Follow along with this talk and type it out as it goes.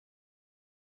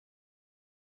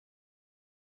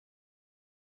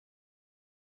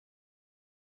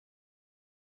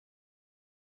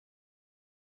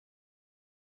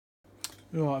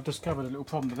Right, I've discovered a little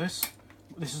problem with this.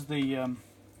 This is the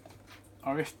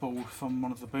RF board from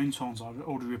one of the Boontons I've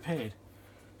already repaired.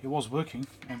 It was working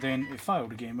and then it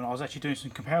failed again when I was actually doing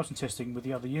some comparison testing with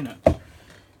the other unit.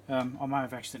 I may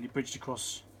have accidentally bridged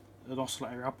across an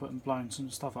oscillator output and blown some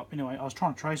stuff up. Anyway, I was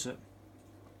trying to trace it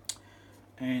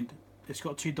and it's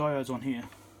got two diodes on here.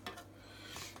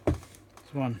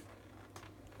 There's one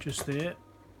just there,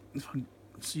 if I can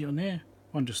see on there,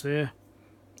 one just there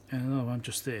and another one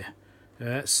just there.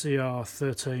 That's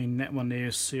CR13, that one there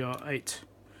is CR8.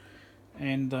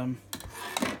 And I've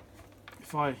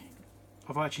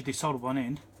actually desoldered one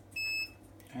end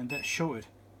and that's shorted,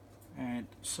 and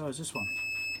so is this one.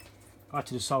 I had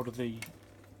to desolder the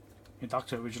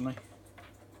inductor originally,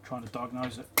 trying to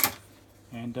diagnose it,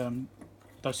 and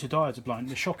those two diodes are blown,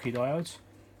 the Schottky diodes,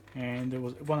 and there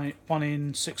was one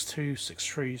in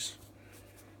 6263s,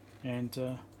 and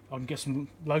I can get some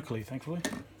locally thankfully,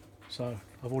 so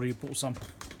I've already bought some.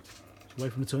 Just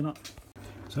wait for them to turn up.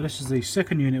 So this is the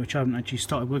second unit which I haven't actually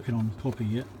started working on properly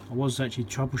yet. I was actually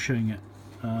troubleshooting it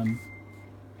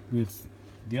with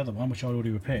the other one which I'd already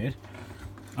repaired,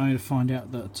 only to find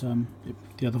out that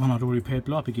the other one I'd already repaired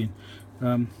blew up again.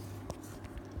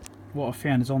 What I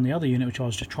found is on the other unit which I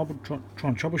was just trying to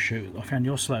troubleshoot, I found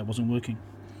the oscillator wasn't working.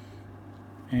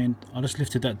 And I just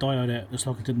lifted that diode out just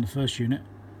like I did in the first unit,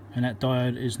 and that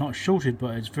diode is not shorted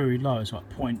but it's very low, it's like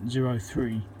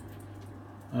 0.03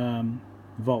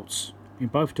 volts in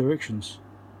both directions.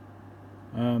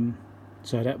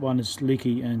 So that one is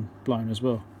leaky and blown as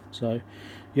well. So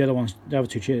the other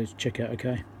two chairs check out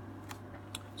okay.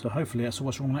 So hopefully that's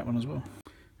what's wrong with that one as well.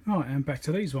 Right, and back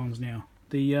to these ones now.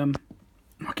 The I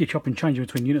keep chopping and changing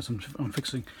between units I'm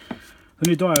fixing. The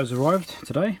new diodes arrived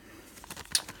today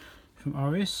from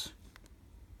RS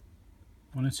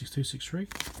 1N6263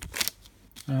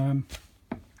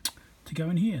 to go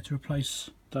in here to replace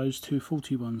those two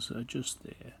faulty ones that are just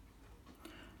there,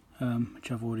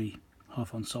 which I've already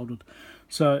half unsoldered.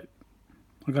 So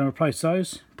I'm going to replace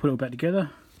those, put it all back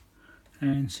together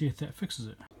and see if that fixes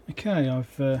it. Okay,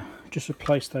 I've just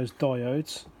replaced those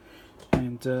diodes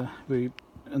and we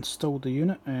installed the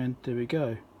unit, and there we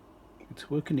go, it's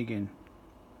working again.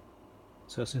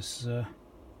 So this is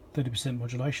 30%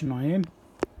 modulation I am,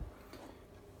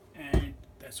 and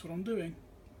that's what I'm doing,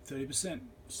 30%.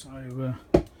 So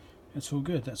that's all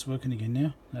good, that's working again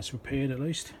now, that's repaired at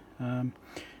least. I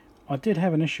did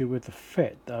have an issue with the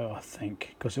FET though, I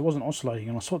think, because it wasn't oscillating,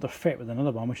 and I saw the FET with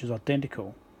another one which is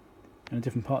identical in a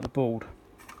different part of the board.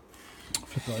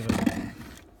 Flip it over.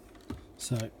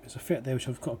 So there's a FET there which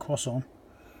I've got a cross on.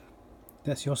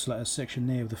 That's the oscillator section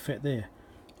there with the FET there.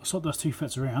 I swapped those two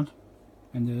FETs around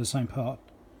and they're the same part,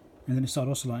 and then it started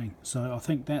oscillating. So I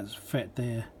think that FET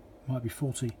there might be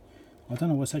faulty. I don't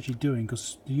know what it's actually doing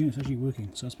because the unit's actually working,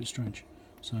 so that's a bit strange.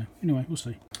 So anyway, we'll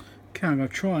see. Okay, I'm going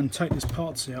to try and take these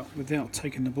parts out without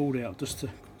taking the board out, just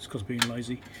because being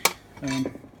lazy.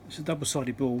 It's a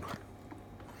double-sided board,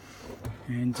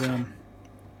 and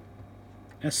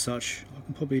as such I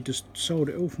can probably just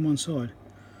solder it all from one side.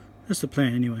 That's the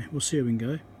plan anyway, we'll see how we can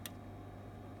go.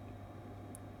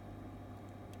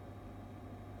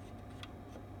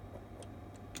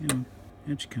 Come on,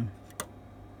 how'd you come?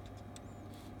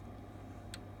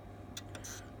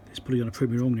 It's probably going to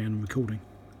prove me wrong now in recording.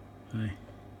 Hey.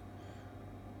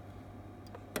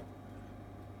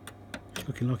 It's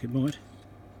looking like it might.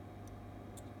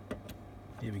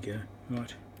 There we go,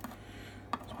 right.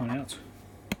 There's one out.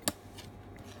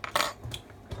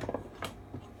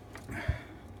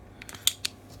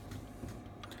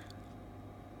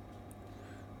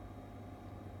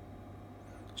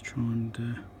 Try and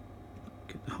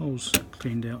get the holes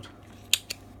cleaned out.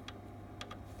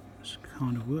 It's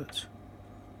kind of worked.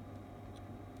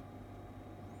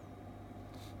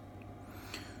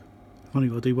 I've only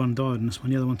got to do one diode in this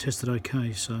one, the other one tested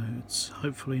okay, so it's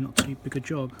hopefully not too big a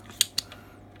job.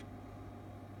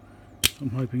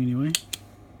 I'm hoping anyway.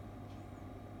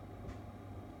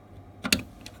 It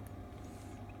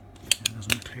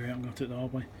doesn't clear out, I'm going to do it the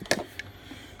hard way.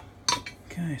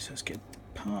 Okay, so let's get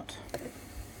apart.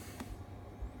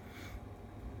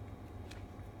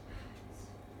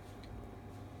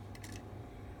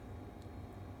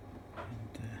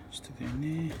 Stick that in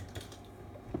there.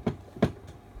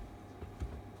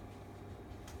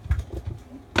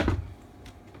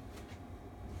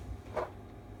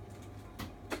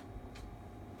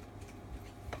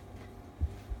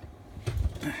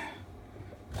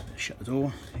 Shut the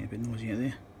door, get a bit noisy out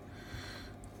there.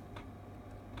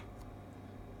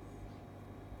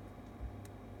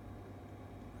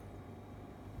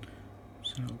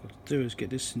 So what I've got to do is get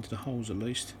this into the holes at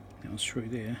least. That one's through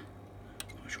there.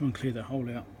 I'll try and clear that hole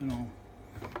out, and I'll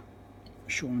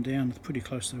shorten them down. It's pretty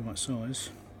close to the right size.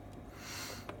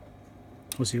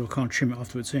 Obviously I can't trim it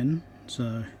after it's in, so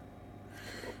I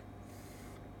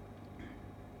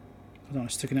don't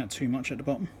want it sticking out too much at the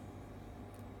bottom.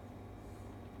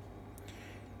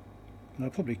 And I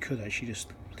probably could actually just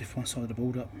lift one side of the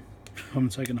board up. I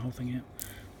haven't taken the whole thing out.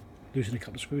 Loosen a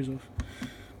couple of screws off.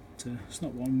 But, it's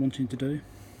not what I'm wanting to do.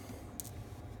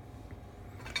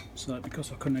 So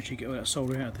because I couldn't actually get all that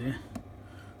solder out there,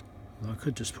 well, I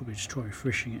could just probably just try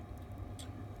refreshing it.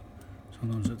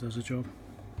 Sometimes that does the job.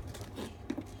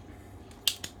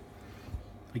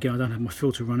 Again, I don't have my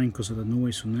filter running because of the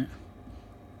noise from that.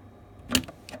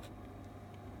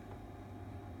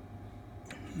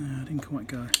 No, I didn't quite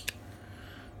go.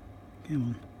 Come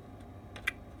on.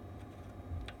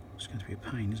 It's going to be a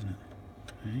pain, isn't it?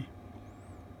 Okay.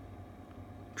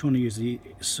 Trying to use the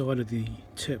side of the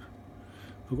tip.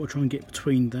 I've got to try and get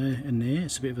between there and there.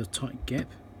 It's a bit of a tight gap.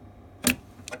 Yeah,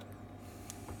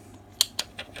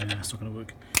 it's not going to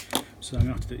work. So I'm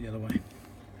going to have to do it the other way.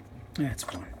 Yeah, it's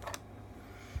fine.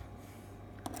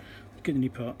 Get the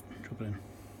new part, drop it in.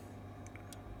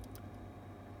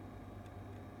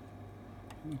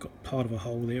 We've got part of a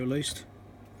hole there at least.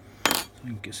 So I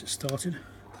can get it started.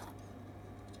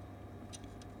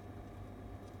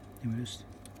 Then we just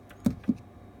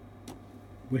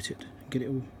wet it and get it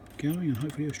all going, and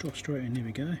hopefully it'll drop straight in. There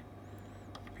we go.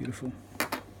 Beautiful. Do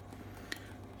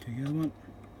the other one.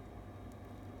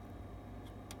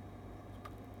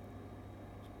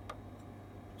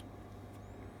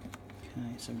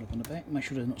 Okay, so look on the back, make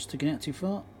sure they're not sticking out too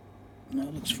far. No,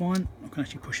 it looks fine. I can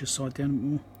actually push this side down a bit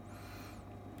more,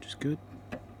 which is good.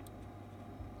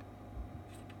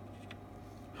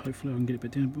 Hopefully I can get it a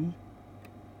bit down a bit more.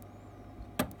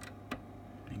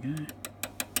 There you go.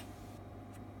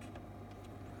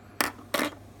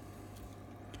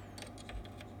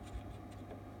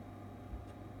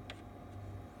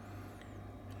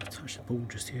 Touch the ball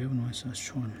just here, haven't I? So let's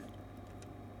try and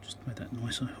just make that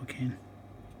nicer if I can.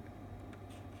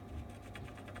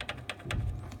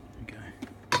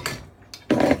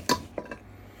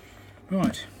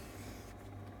 Right,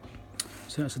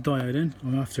 so that's the diode in.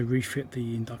 I'll have to refit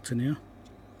the inductor now.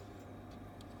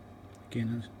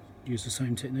 Again, I'll use the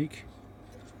same technique.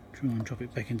 Try and drop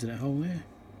it back into that hole there.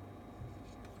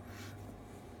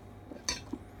 Look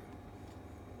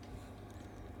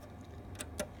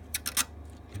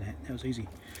at that was easy.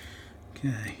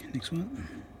 Okay, next one.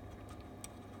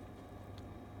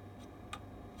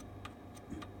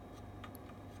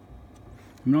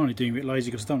 I'm only doing it a bit lazy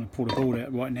because I don't want to pull the board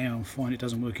out right now and find it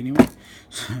doesn't work anyway.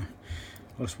 So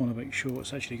I just want to make sure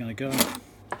it's actually going to go.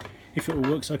 If it all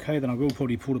works okay, then I will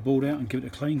probably pull the board out and give it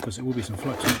a clean because there will be some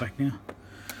flux on the back now.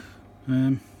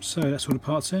 So that's all the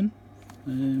parts in.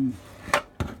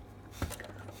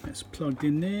 That's plugged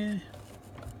in there.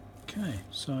 Okay,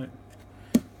 so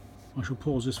I shall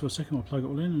pause this for a second. I'll plug it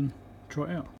all in and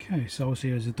try it out. Okay, so obviously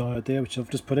there's a diode there which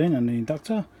I've just put in and the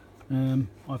inductor.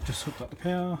 I've just hooked up the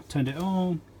power, turned it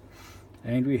on,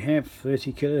 and we have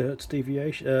 30 kilohertz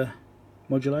deviation,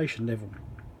 modulation level.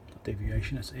 Not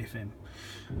deviation, that's FM.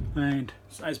 And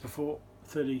as before,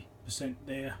 30%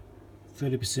 there,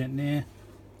 30% there.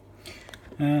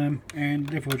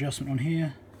 And level adjustment on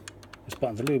here. This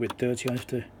button's a little bit dirty, I have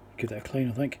to give that a clean,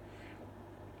 I think.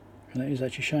 And that is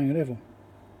actually showing a level.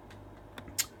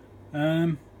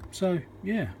 So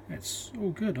yeah, it's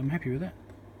all good. I'm happy with that.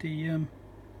 The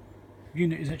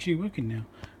unit is actually working now.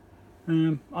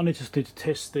 I need to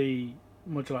test the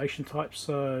modulation type,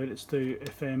 so let's do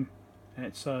FM, and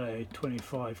it's a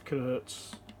 25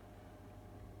 kilohertz,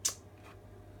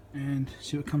 and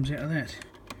see what comes out of that.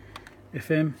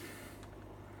 FM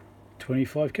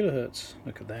 25 kilohertz,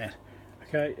 look at that.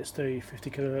 Okay, let's do 50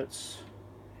 kilohertz,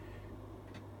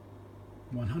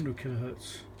 100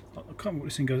 kilohertz. I can't remember what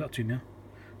this thing goes up to now.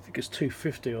 I think it's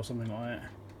 250 or something like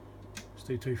that. Let's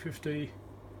do 250.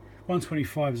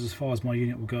 125 is as far as my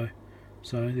unit will go,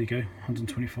 so there you go,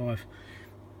 125.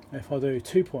 If I do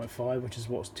 2.5, which is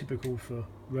what's typical for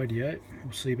radio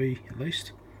or CB at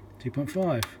least,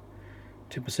 2.5,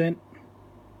 10%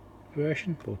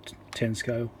 variation, or 10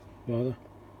 scale rather.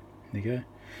 There you go.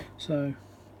 So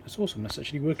that's awesome. That's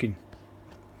actually working.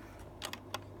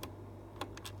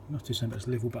 I'll have to do something about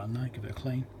this level button now. Give it a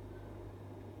clean.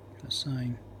 That's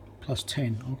saying plus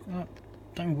 10. I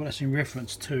don't know what that's in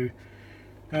reference to.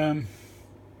 So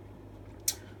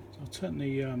I'll turn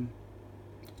the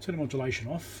modulation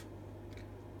off,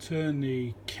 turn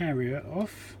the carrier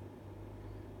off,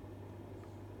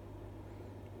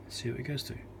 see what it goes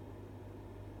to. It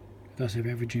does have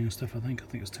averaging and stuff, I think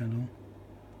it's turned on.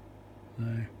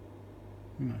 So,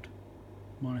 right,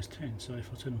 -10, so if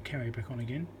I turn the carrier back on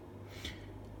again,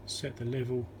 set the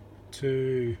level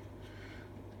to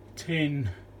 10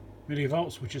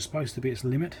 millivolts, which is supposed to be its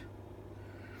limit.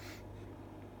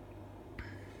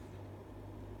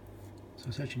 So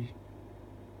it's actually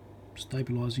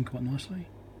stabilising quite nicely.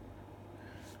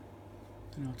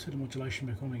 And I'll turn the modulation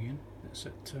back on again. It's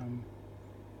at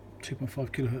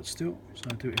 2.5 kilohertz still, so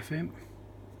I'll do FM.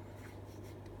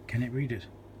 Can it read it?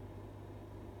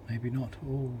 Maybe not.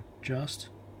 Oh, just.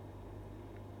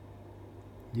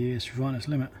 Yes, right on its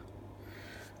limit.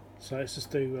 So let's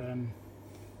just do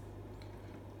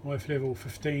IF level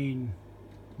 15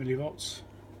 millivolts.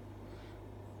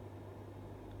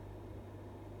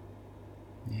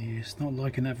 Yeah, it's not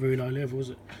liking that very low level,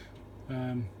 is it?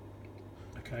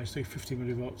 Okay, let's do 50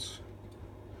 millivolts.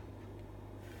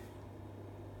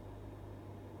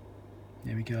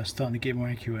 There we go, it's starting to get more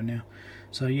accurate now.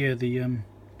 So yeah,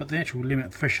 but the actual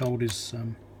limit threshold is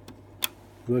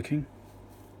working.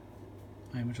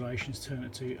 AM modulations, turn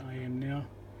it to AM now.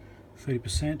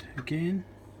 30% again.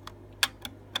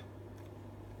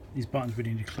 These buttons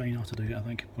really need to clean after do that, I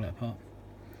think. Pull that apart.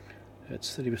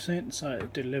 It's 30%, so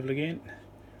it did level again.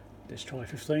 Let's try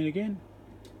 15 again.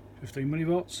 15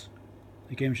 millivolts.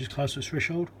 Again, which is close to its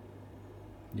threshold.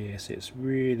 Yes, it's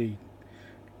really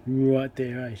right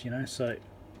there, you know. So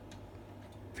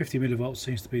 50 millivolts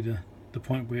seems to be the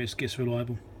point where it gets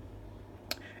reliable.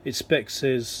 Its spec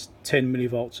says 10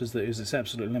 millivolts is its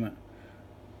absolute limit.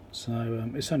 So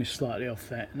it's only slightly off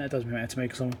that, and that doesn't matter to me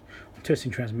because I'm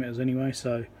testing transmitters anyway.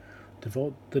 So the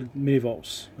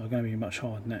millivolts are going to be much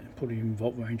higher than that, probably in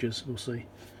volt ranges. We'll see.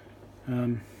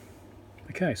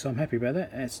 Okay, so I'm happy about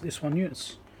that. It's this one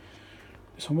units.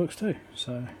 This one works too.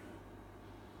 So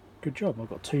good job. I've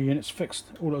got 2 units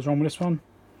fixed. All that was wrong with this one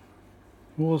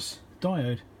was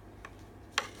diode.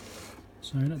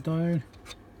 So that diode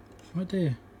right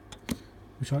there,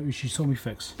 which you saw me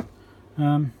fix.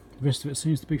 The rest of it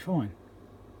seems to be fine.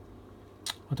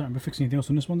 I don't remember fixing anything else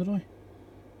on this one, did I?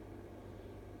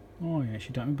 Oh yeah,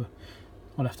 actually don't remember.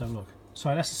 I'll have to have a look.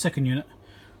 So that's the second unit.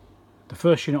 The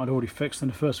first unit I'd already fixed in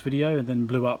the first video and then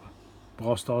blew up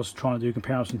whilst I was trying to do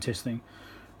comparison testing,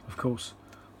 of course.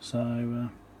 So,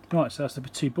 right, so that's the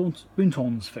 2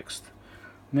 Boontons fixed.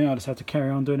 Now I just have to carry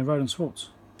on doing the Roland Swartz.